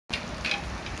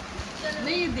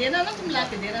नहीं देना ना, तुम ला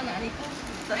के देना नानी को।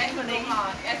 ऐसे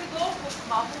तो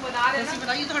बापू बना रहे हैं,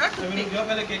 बताइए थोड़ा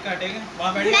पहले केक काटेंगे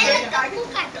वहाँ बैठ।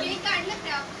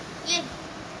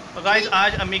 तो गाइस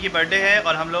आज अम्मी की बर्थडे है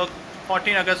और हम लोग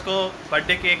 14 अगस्त को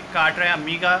बर्थडे केक काट रहे हैं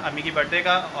अम्मी की बर्थडे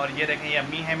का। और ये देखें, ये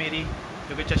अम्मी है मेरी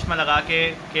जो कि चश्मा लगा के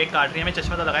केक काट रही है। मैं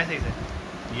चश्मा तो लगाए सही से।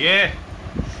 ये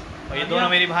और ये दोनों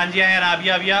मेरी भांजियाँ हैं,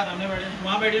 राबिया अबिया।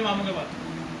 वहाँ बैठिए मामू के पास।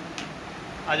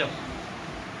 आ जाओ।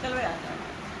 चलो यार,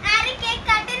 अरे केक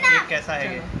काटे ना। केक कैसा है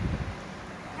ये?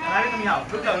 तुम यहाँ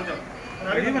रुक जाओ।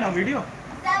 वीडियो बनाओ वीडियो।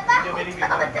 जो मेरी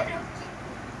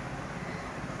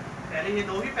पहले ये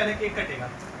दो ही, पहले केक कटेगा।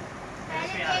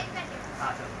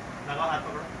 हाँ चलो लगाओ, हाथ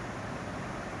पकड़ो।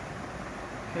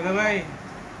 चलो भाई,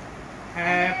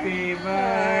 happy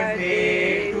birthday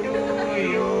to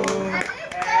you,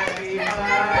 happy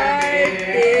birthday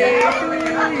to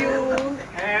you,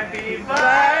 happy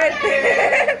birthday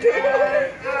to you.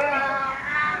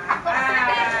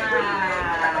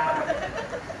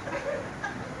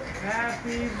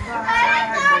 Happy birthday.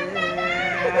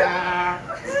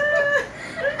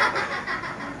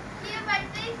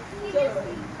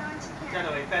 चलो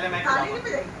भाई, पहले मैं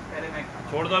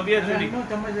छोड़ दो अभी,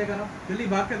 चम्मच लेकर आओ जल्दी,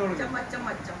 भाग के दौड़ो। चम्मच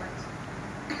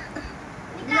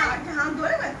हाथ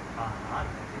धोए मैं। हाँ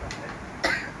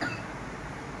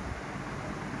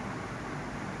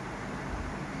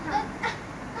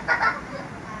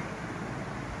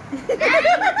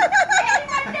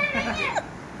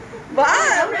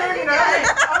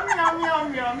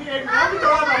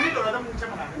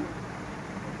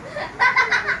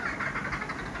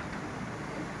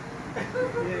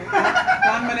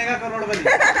कौन बनेगा करोड़पति?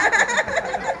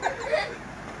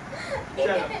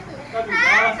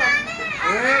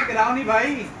 गिराओ नहीं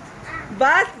भाई,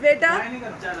 बस बेटा। अरे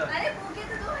भूखे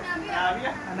तो दो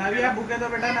अनाविया भूखे तो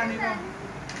बेटा नानी को।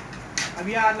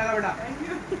 अभी हाथ लगा बेटा।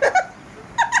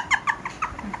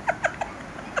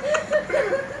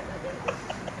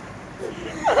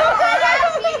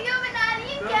 वीडियो बना रही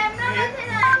है, कैमरा मत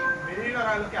हिला। मेरी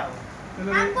लगा लो, क्या हो?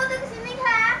 आपको तो किसी ने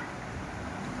खाया,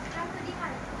 आप खुद ही खा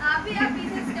लो। आप भी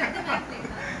पीसेस कर दो, मैं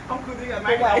लेगा। हम खुद ही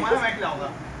मैं खिलाऊंगा।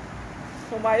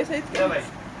 हमारे सही चलो भाई,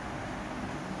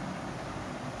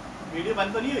 वीडियो बंद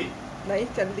तो नहीं हुई? नहीं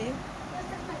चल रही है।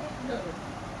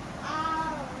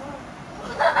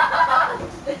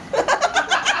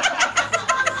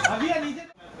 अभी नीचे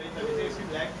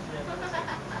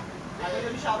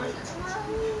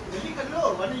जल्दी कर लो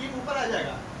वरना ये ऊपर आ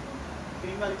जाएगा।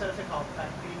 क्रीम वाली तरफ से खाओ,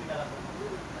 क्रीम निकाला।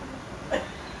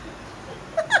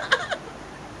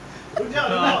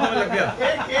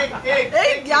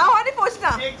 एक क्या हुआ नहीं पूछना,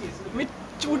 एक चीज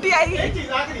चूटी आएगी। एक चीज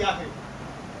आखिरी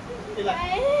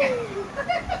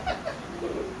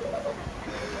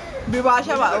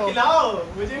विभाषा खिलाओ,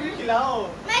 मुझे भी खिलाओ।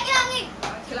 मैं खिलाऊंगी।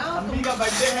 खिलाओ, अम्मी का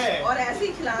बर्थडे है और ऐसे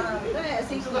ही खिलाना बेटा,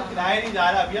 ऐसे ही तो खिलाया नहीं जा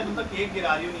रहा। भैया तुम तो केक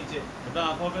गिरा रही हो नीचे। बेटा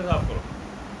आंखों पे साफ करो।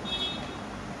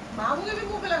 मामू के भी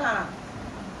मुंह पे लगाना।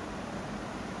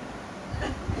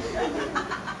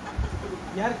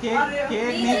 यार केक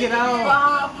नहीं गिराओ।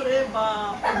 बाप रे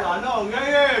बाप, ज्यादा हो गया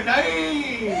ये। नहीं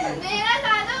मेरा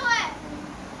ज्यादा हुआ है।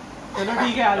 चलो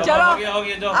ठीक है, चलो हो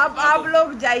गया, जाओ। अब आप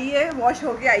लोग जाइए, वॉश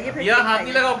होके आइए, फिर यार हाथ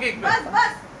नहीं लगाओ केक पे।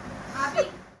 बस आप ही।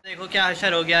 देखो क्या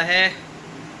असर हो गया है,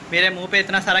 मेरे मुंह पे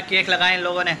इतना सारा केक लगाया इन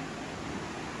लोगों ने।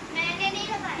 मैंने नहीं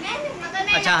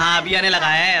लगाया। अच्छा हाँ, अभिया ने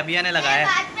लगाया है, अभिया ने लगाया है।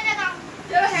 बाद में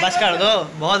लगाऊंगी। बस कर दो,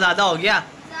 बहुत ज़्यादा हो गया।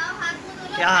 जाओ, हाथ मुंह धो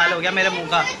लो। क्या हाल हो गया मेरे मुंह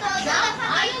का?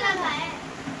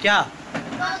 क्या?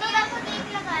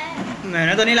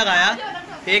 मैंने तो नहीं लगाया,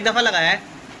 एक दफ़ा लगाया है।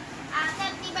 आपने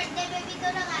अपनी बर्थडे पे भी तो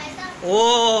लगाया था।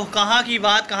 ओह, कहाँ की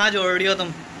बात कहाँ जोड़ रही हो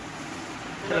तुम।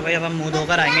 चलो भाई अब हम मुंह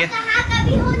धोकर आएंगे। कहाँ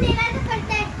कभी हो देगा तो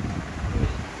करता है।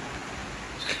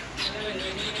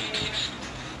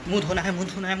 मुंह धोना है, मुंह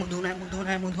धोना है, मुंह धोना है, मुंह धोना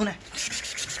है, मुंह धोना है।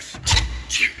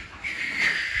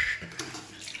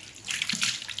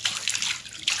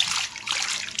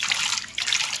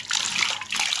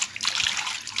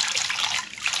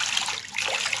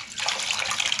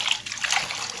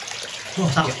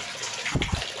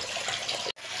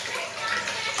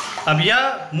 अभिया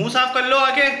मुंह साफ कर लो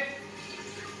आके।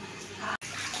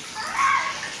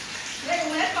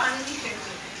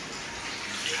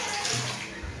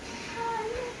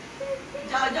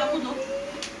 जाओ मुंह धो।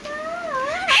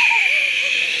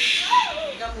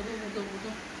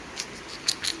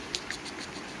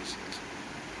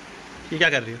 ये क्या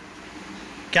कर रही हो?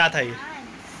 क्या था ये?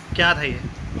 क्या था ये?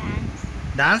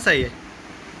 डांस है ये?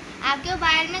 आपके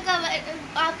मोबाइल में कवर,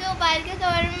 आपके मोबाइल के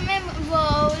कवर में वो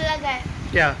लगा है।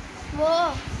 क्या? वो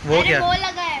अरे क्या? वो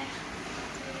लगा है।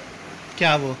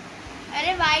 क्या वो?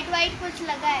 अरे वाइट कुछ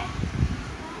लगा है।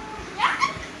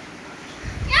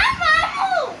 क्या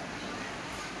मामू?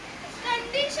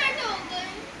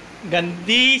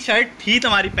 गंदी शर्ट थी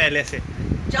तुम्हारी पहले से।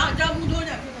 जा जा मुंह धो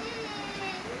जा।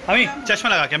 अम्मी चश्मा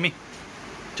लगा के, अम्मी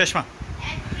चश्मा।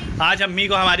 आज अम्मी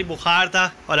को हमारी बुखार था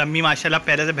और अम्मी माशाल्लाह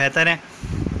पहले से बेहतर हैं,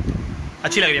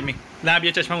 अच्छी लग रही है अम्मी। ला अब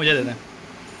ये चश्मा मुझे दे दें,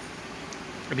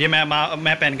 अब ये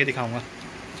मैं पहन के दिखाऊंगा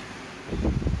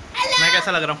मैं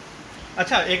कैसा लग रहा हूँ।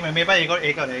 अच्छा एक मिनट, मेरे पास एक और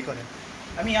है।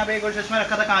 अम्मी यहाँ पे एक और चश्मा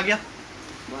रखा था, कहाँ गया?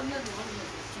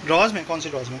 ड्रॉज में? कौन से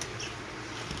ड्रॉज में?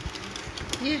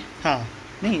 ये हाँ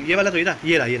नहीं ये वाला तो ही था,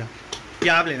 ये रहा ये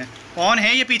आप लेना। कौन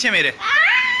है ये पीछे मेरे?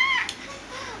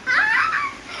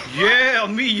 ये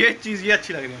अम्मी ये चीज़ ये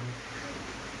अच्छी लग रही है अम्मी।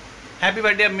 हैप्पी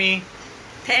बर्थडे अम्मी।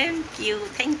 Thank you.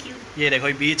 ये देखो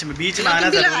बीच में आना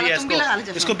जरूरी है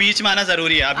इसको बीच में आना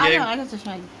जरूरी है। अब ये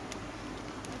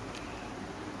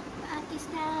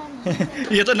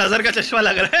ये तो नजर का चश्मा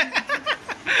लग रहा है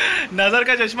नजर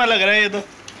का चश्मा लग रहा है ये तो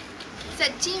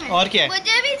सच्ची में। और क्या है?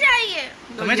 मुझे भी चाहिए।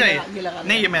 तुम्हें चाहिए?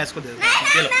 नहीं ये मैं इसको दे दूँ।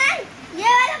 ये लो ये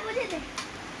वाला मुझे दे।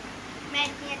 मैं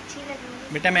इतनी अच्छी लग रही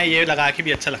हूँ। बेटा, मैं ये लगा के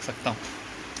भी अच्छा लग सकता हूँ।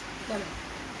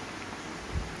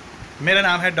 मेरा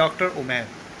नाम है डॉक्टर उमैर।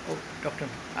 डॉक्टर,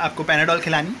 आपको पैनाडोल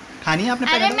खानी है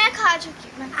आपने? अरे मैं खा चुकी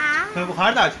हूँ। तुम्हें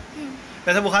बुखार था आज?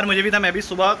 वैसे बुखार मुझे भी था, मैंने भी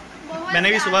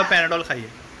सुबह पैनाडोल खाई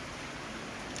है।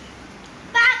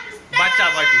 बच्चा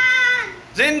पार्टी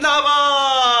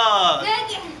जिंदाबाद।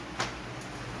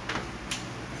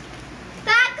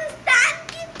 पाकिस्तान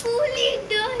की पूरी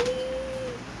टोली,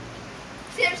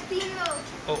 सिर्फ 3 लोग।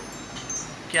 ओ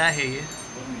क्या है ये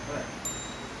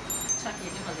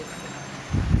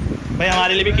भाई?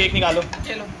 हमारे लिए भी केक निकालो।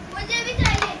 चलो मुझे भी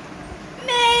चाहिए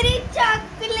मेरी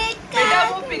चॉकलेट का। बेटा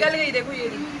वो पिघल गई, देखो ये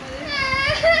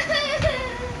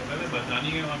बतानी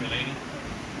है, वहाँ मिला ही नहीं।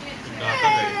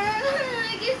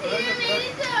 किसी ने मेरी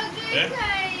चॉकलेट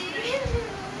खाई।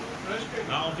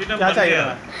 क्या चाहिए?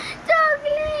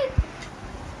 चॉकलेट।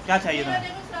 क्या चाहिए तुम्हें?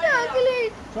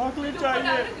 चॉकलेट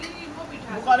चाहिए।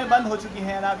 दुकानें बंद हो चुकी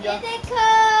हैं ना ये देखो।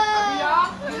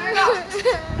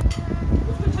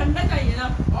 उसको ठंडा चाहिए ना,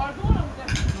 और दो ना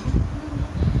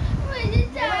मुझे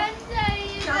चांद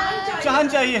चाहिए। चांद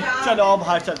चाहिए? चलो अब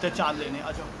बाहर चलते हैं चांद लेने,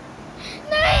 आ जाओ।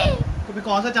 नहीं, तुम्हें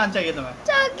कौन सा चांद चाहिए तुम्हें?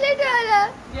 चॉकलेट वाला।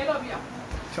 ये लो भैया।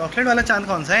 चॉकलेट वाला चांद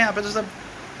कौन सा है? यहाँ पे तो सब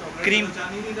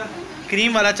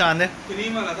क्रीम वाला चांद है।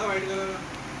 क्रीम वाला था, वाइट कलर का।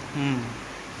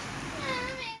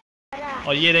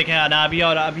 और ये देखें अनाबिया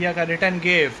और आबिया का रिटर्न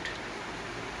गिफ्ट।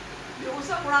 वो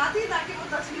सब उड़ाती ताकि वो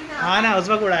तस्वीर में हाँ ना, उस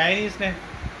वक्त उड़ाया ही नहीं इसने,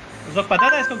 उस वक्त पता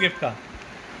था इसको गिफ्ट का।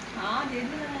 हाँ दे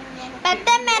दो।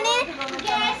 पता मैंने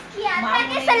गैस किया था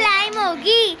कि स्लाइम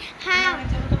होगी। हाँ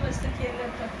चलो तो बस खेल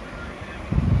लेते हैं।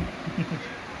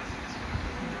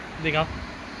 दिखाओ।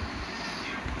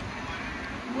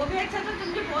 वो भी अच्छा था,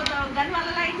 तुमने बहुत गन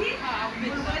वाला लाई थी। हाँ गन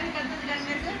में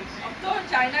से। अब तो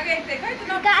चाइना का एक देखा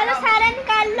इतना। निकालो, सारा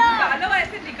निकाल लो। निकालो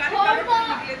ऐसे निकालो।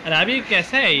 अराबी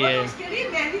कैसा है ये? उसके लिए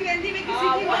मेहंदी में किसी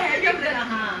की वो है जब लेना।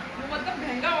 हाँ वो मतलब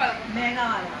महंगा वाला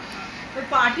तो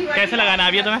पार्टी कैसा लगा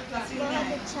अनाबिया तुम्हें?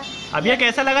 बहुत अच्छा। अबिया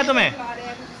कैसा लगा तुम्हें? बहुत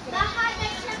अच्छा।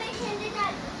 मैं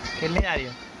खेलने जा रही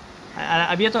हो?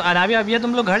 अबिया तो अबिया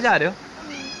तुम लोग घर जा रहे हो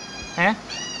हैं?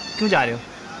 क्यों जा रहे हो?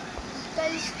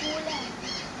 कल स्कूल है।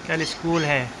 कल स्कूल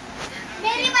है।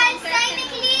 मेरी बाइक सही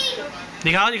निकली।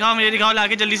 दिखाओ मुझे, दिखाओ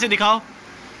लाके जल्दी से दिखाओ।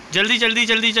 जल्दी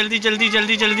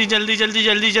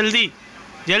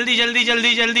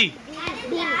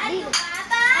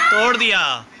तोड़ दिया।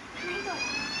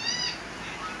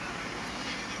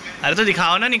 अरे तो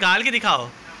दिखाओ ना, निकाल के दिखाओ।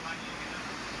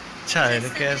 अच्छा है,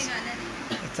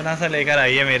 इतना सा लेकर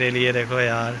आई है मेरे लिए, देखो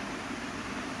यार।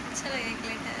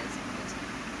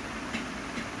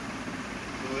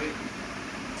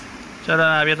 चलो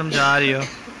अभी तुम जा रही हो।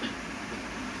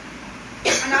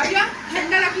 अनाबिया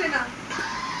ठंडा रख लेना।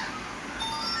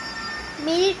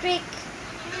 मेरी ट्रिक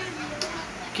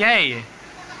क्या है ये?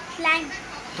 फ्लाइंग।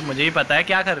 तो मुझे भी पता है,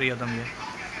 क्या कर रही हो तुम ये?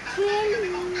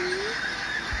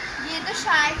 ये तो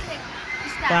शार्क है।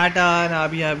 टाटा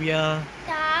अनाबिया।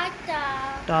 टाटा।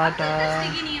 टाटा।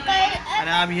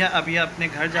 अनाबिया अभी अपने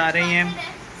घर जा रही हैं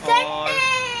और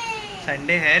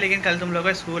संडे है, लेकिन कल तुम लोग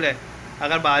का स्कूल है।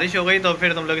 अगर बारिश हो गई तो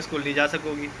फिर तुम लोग स्कूल नहीं जा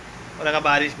सकोगी, और अगर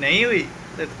बारिश नहीं हुई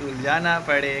तो स्कूल जाना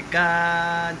पड़ेगा।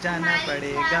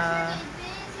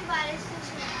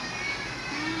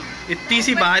 इतनी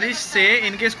सी बारिश से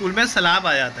इनके स्कूल में सैलाब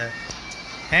आ जाता है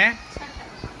हैं?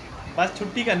 बस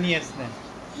छुट्टी करनी है इसने,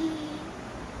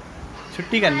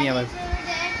 छुट्टी करनी है बस।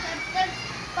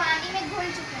 पानी में घुल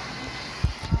चुके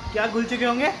हैं। क्या घुल चुके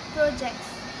होंगे? प्रोजेक्ट्स।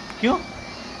 क्यों?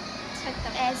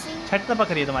 ऐसे ही। छत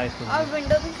तपक रही है तुम्हारे स्कूल और में?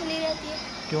 विंडो भी खुली रहती है।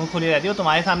 क्यों खुली रहती है? वो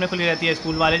तुम्हारे सामने खुली रहती है।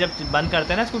 स्कूल वाले जब बंद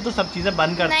करते हैं ना स्कूल, तो सब चीज़ें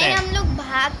बंद करते नहीं, हैं। हम लोग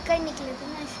भाग कर निकले थे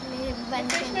ना, इसलिए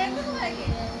बंद करने।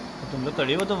 तो तुम लोग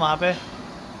थोड़ी, वो तो वहाँ पे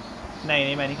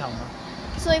नहीं मैं नहीं खाऊंगा।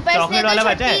 सोई पर चॉकलेट इसने वाला तो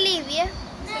बचा है? छुट्टी ली हुई है।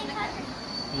 नहीं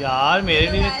खाते। यार मेरे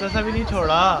लिए इतना सा भी नहीं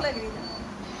छोड़ा,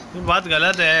 ये बात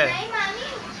गलत है। नहीं मामी,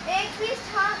 एक पीस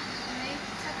था। नहीं,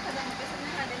 सब खत्म हो गए, सबने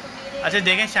खा लिया, तो मेरे अच्छा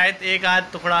देखें शायद एक आध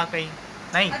टुकड़ा कहीं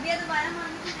नहीं। अब ये दोबारा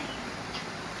मामी की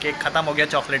नहीं। केक खत्म हो गया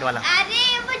चॉकलेट वाला। अरे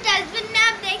वो डस्टबिन में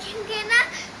आप देखेंगे ना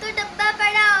तो डब्बा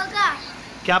पड़ा होगा।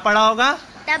 क्या पड़ा होगा?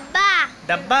 डब्बा।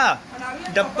 डब्बा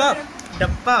डब्बा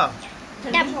डब्बा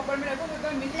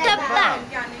डब्बा।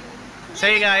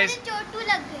 सही गाइस, चोटू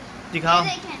लग गई। दिखाओ। ये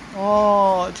देखें,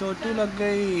 ओ चोटू लग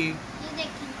गई। ये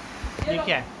देखें। ये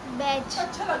क्या है? बैच।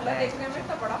 अच्छा लग रहा है देखने में,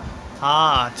 इतना बड़ा।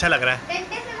 हाँ अच्छा लग रहा है।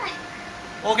 डंडे से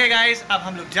भाई। ओके गाइस, अब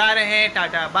हम लोग जा रहे हैं,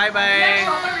 टाटा बाय बाय।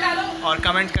 चॉकलेट डालो। और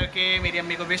कमेंट करके मेरी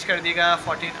अम्मी को विश कर दिएगा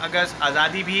 14 अगस्त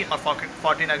आज़ादी भी और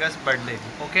 14 अगस्त बर्थडे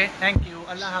भी। ओके थैंक यू,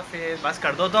 अल्लाह हाफिज़। बस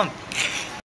कर दो तुम।